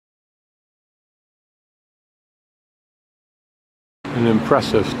An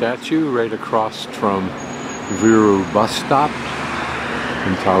impressive statue right across from Viru bus stop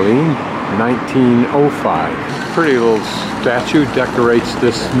in Tallinn, 1905. Pretty little statue decorates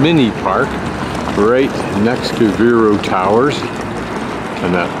this mini park right next to Viru Towers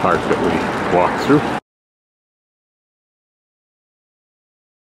and that park that we walked through.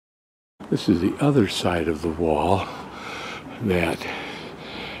 This is the other side of the wall that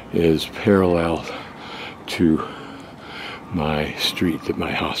is parallel to my street that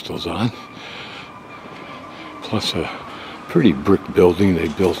my hostel's on, plus a pretty brick building they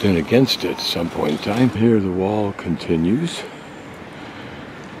built in against it at some point in time. Here the wall continues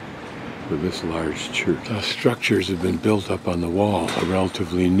with this large church. Structures have been built up on the wall, a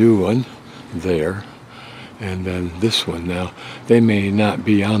relatively new one there, and then this one. Now, they may not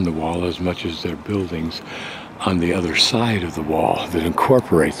be on the wall as much as their buildings on the other side of the wall that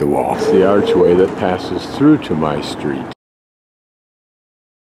incorporate the wall. It's the archway that passes through to my street.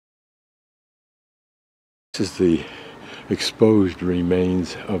 This is the exposed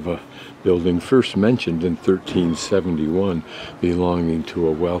remains of a building first mentioned in 1371 belonging to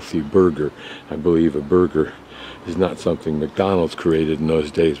a wealthy burgher. I believe a burgher is not something McDonald's created in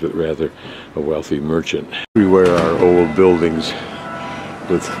those days, but rather a wealthy merchant. Everywhere are old buildings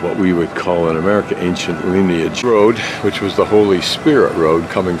with what we would call in America ancient lineage. Road, which was the Holy Spirit Road,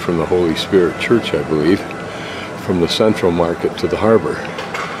 coming from the Holy Spirit Church, I believe, from the Central Market to the harbor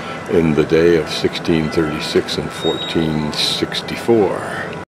in the day of 1636 and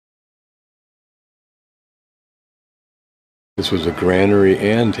 1464. This was a granary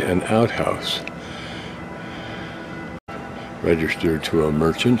and an outhouse, registered to a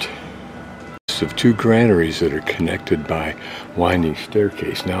merchant. Of two granaries that are connected by winding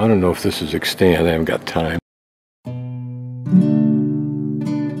staircase. Now I don't know if this is extant, I haven't got time.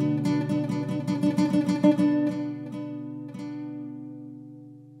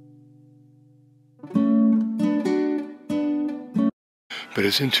 But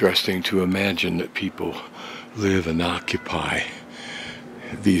it's interesting to imagine that people live and occupy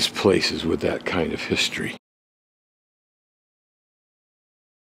these places with that kind of history.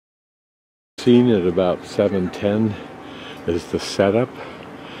 Seen at about 7:10 is the setup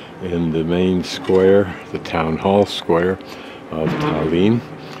in the main square, the Town Hall Square of Tallinn,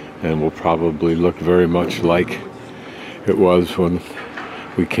 and will probably look very much like it was when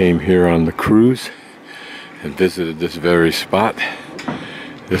we came here on the cruise and visited this very spot.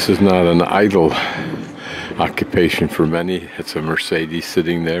 This is not an idle occupation for many. It's a Mercedes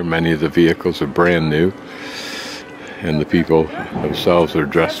sitting there. Many of the vehicles are brand new, and the people themselves are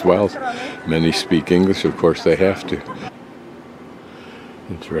dressed well. Many speak English, of course they have to.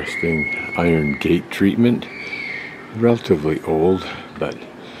 Interesting iron gate treatment. Relatively old, but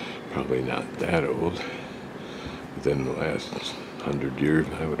probably not that old. Within the last 100 years,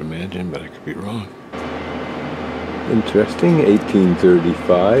 I would imagine, but I could be wrong. Interesting,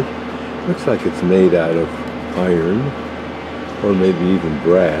 1835. Looks like it's made out of iron, or maybe even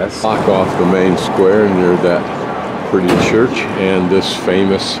brass. Block off the main square near that pretty church and this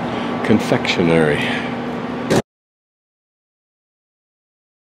famous confectionery.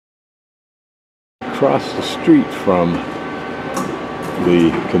 Across the street from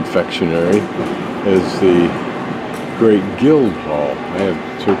the confectionery is the Great Guild Hall. I have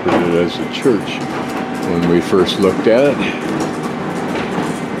interpreted it as a church when we first looked at it.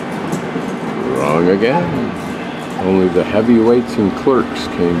 Wrong again. Only the heavyweights and clerks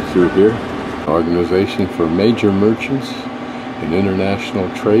came through here. Organization for Major Merchants in International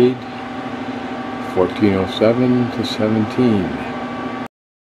Trade, 1407 to 17.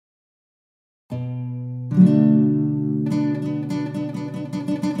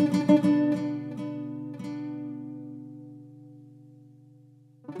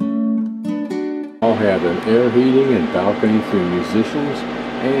 All had an air heating and balcony for musicians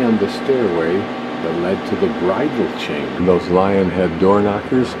and the stairway that led to the bridal chamber. And those lion head door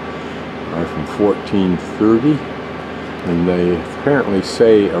knockers are from 1430, and they apparently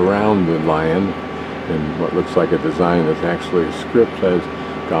say around the lion, in what looks like a design that's actually a script, says,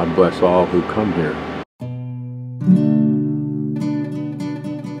 "God bless all who come here."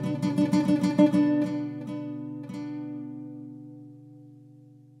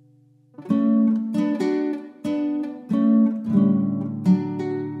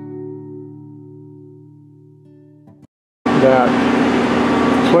 That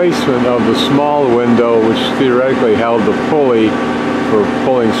placement of the small window, which theoretically held the pulley for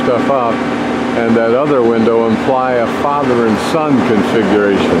pulling stuff up, and that other window imply a father and son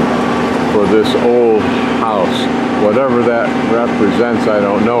configuration for this old house. Whatever that represents, I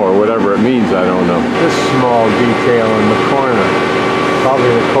don't know, or whatever it means, I don't know. This small detail in the corner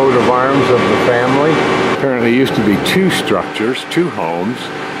Probably the coat of arms of the family. Apparently it used to be two structures, two homes,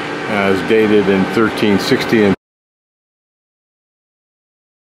 as dated in 1360 and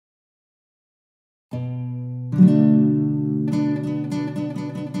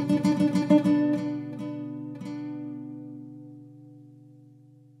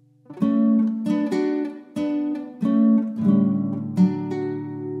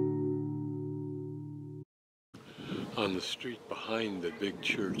on the street behind the big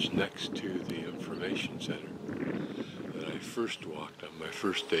church next to the information center that I first walked on my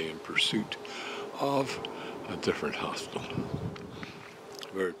first day in pursuit of a different hostel.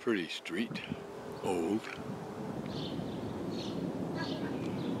 Very pretty street, old.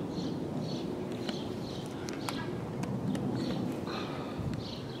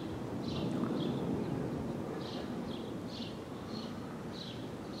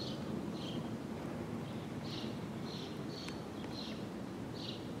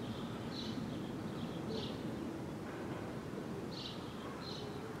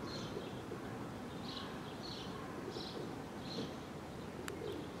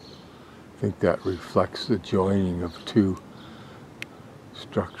 I think that reflects the joining of two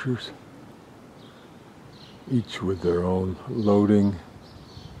structures, each with their own loading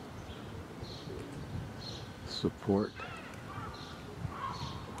support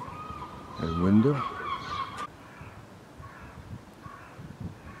and window.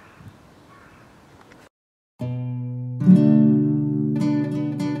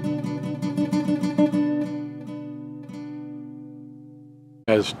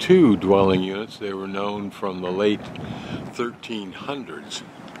 As two dwelling units, they were known from the late 1300s.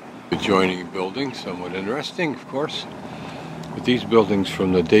 Adjoining buildings, somewhat interesting, of course, but these buildings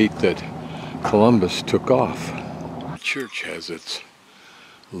from the date that Columbus took off. The church has its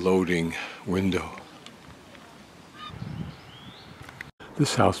loading window.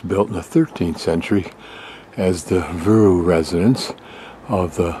 This house built in the 13th century as the Viru residence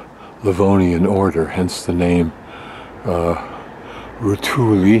of the Livonian order, hence the name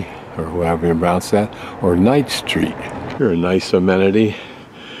Rutuli, or however you pronounce that, or Knight Street. Here, a nice amenity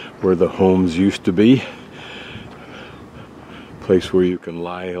where the homes used to be. Place where you can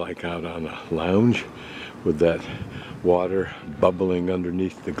lie like out on a lounge with that water bubbling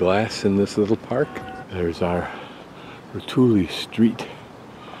underneath the glass in this little park. There's our Rutuli Street.